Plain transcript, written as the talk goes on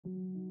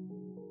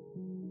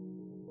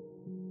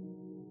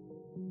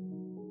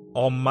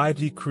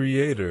Almighty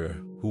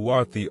Creator, who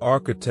art the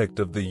architect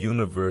of the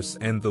universe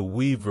and the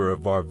weaver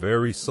of our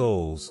very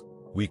souls,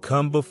 we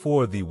come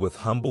before thee with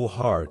humble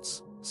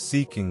hearts,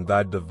 seeking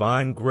thy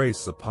divine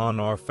grace upon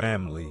our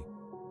family.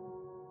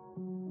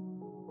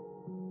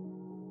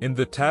 In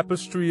the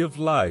tapestry of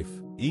life,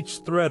 each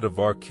thread of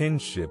our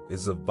kinship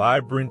is a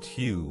vibrant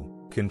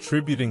hue,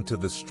 contributing to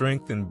the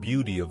strength and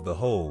beauty of the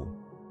whole.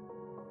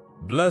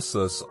 Bless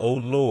us, O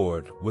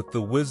Lord, with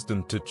the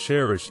wisdom to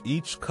cherish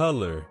each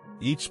color,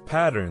 each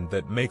pattern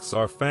that makes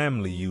our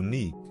family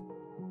unique.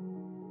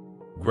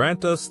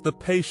 Grant us the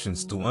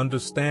patience to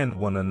understand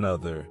one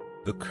another,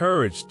 the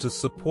courage to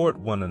support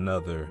one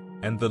another,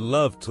 and the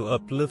love to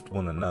uplift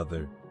one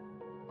another.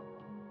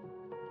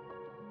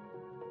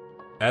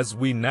 As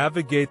we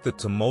navigate the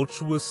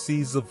tumultuous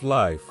seas of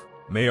life,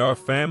 may our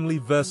family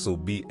vessel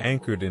be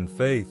anchored in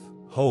faith,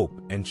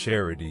 hope, and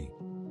charity.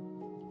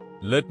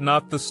 Let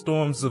not the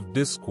storms of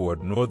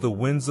discord nor the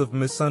winds of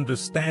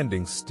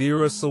misunderstanding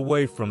steer us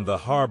away from the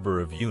harbor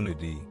of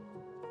unity.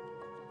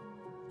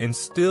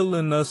 Instill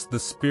in us the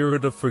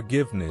spirit of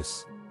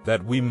forgiveness,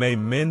 that we may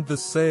mend the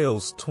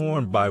sails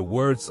torn by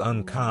words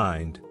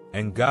unkind,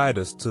 and guide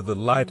us to the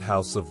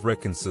lighthouse of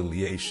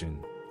reconciliation.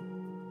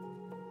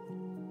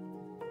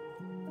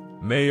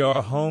 May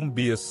our home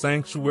be a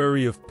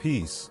sanctuary of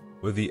peace,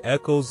 where the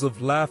echoes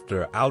of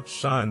laughter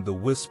outshine the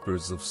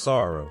whispers of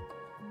sorrow.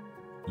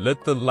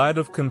 Let the light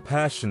of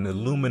compassion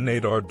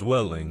illuminate our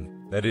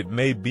dwelling, that it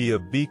may be a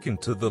beacon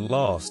to the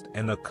lost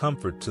and a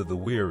comfort to the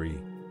weary.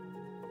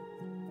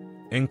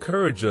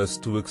 Encourage us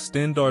to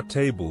extend our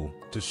table,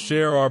 to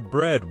share our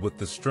bread with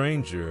the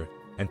stranger,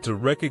 and to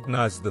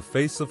recognize the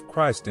face of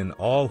Christ in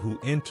all who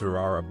enter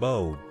our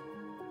abode.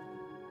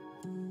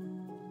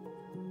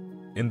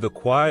 In the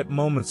quiet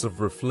moments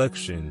of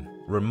reflection,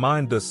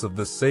 remind us of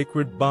the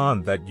sacred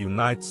bond that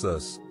unites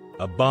us,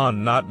 a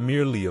bond not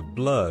merely of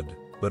blood,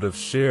 but of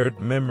shared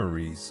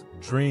memories,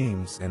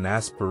 dreams, and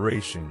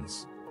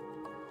aspirations.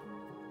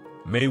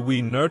 May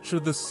we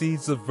nurture the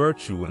seeds of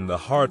virtue in the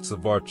hearts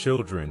of our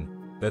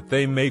children, that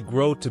they may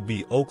grow to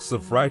be oaks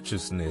of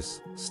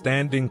righteousness,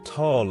 standing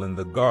tall in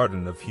the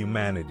garden of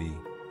humanity.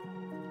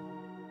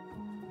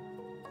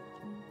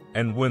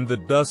 And when the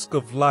dusk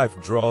of life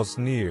draws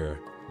near,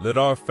 let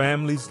our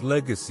family's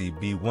legacy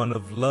be one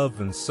of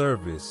love and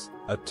service,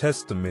 a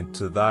testament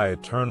to thy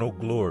eternal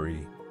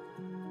glory.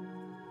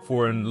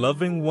 For in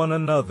loving one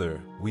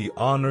another, we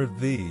honor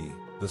thee,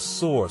 the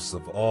source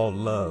of all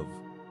love.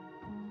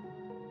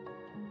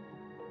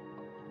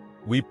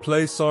 We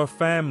place our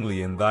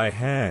family in thy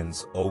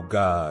hands, O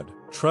God,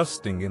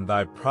 trusting in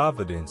thy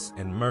providence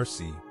and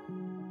mercy.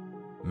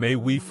 May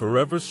we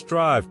forever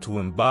strive to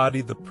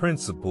embody the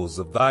principles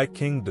of thy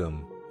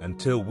kingdom,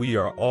 until we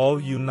are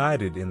all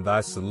united in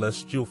thy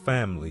celestial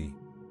family.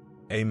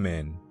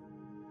 Amen.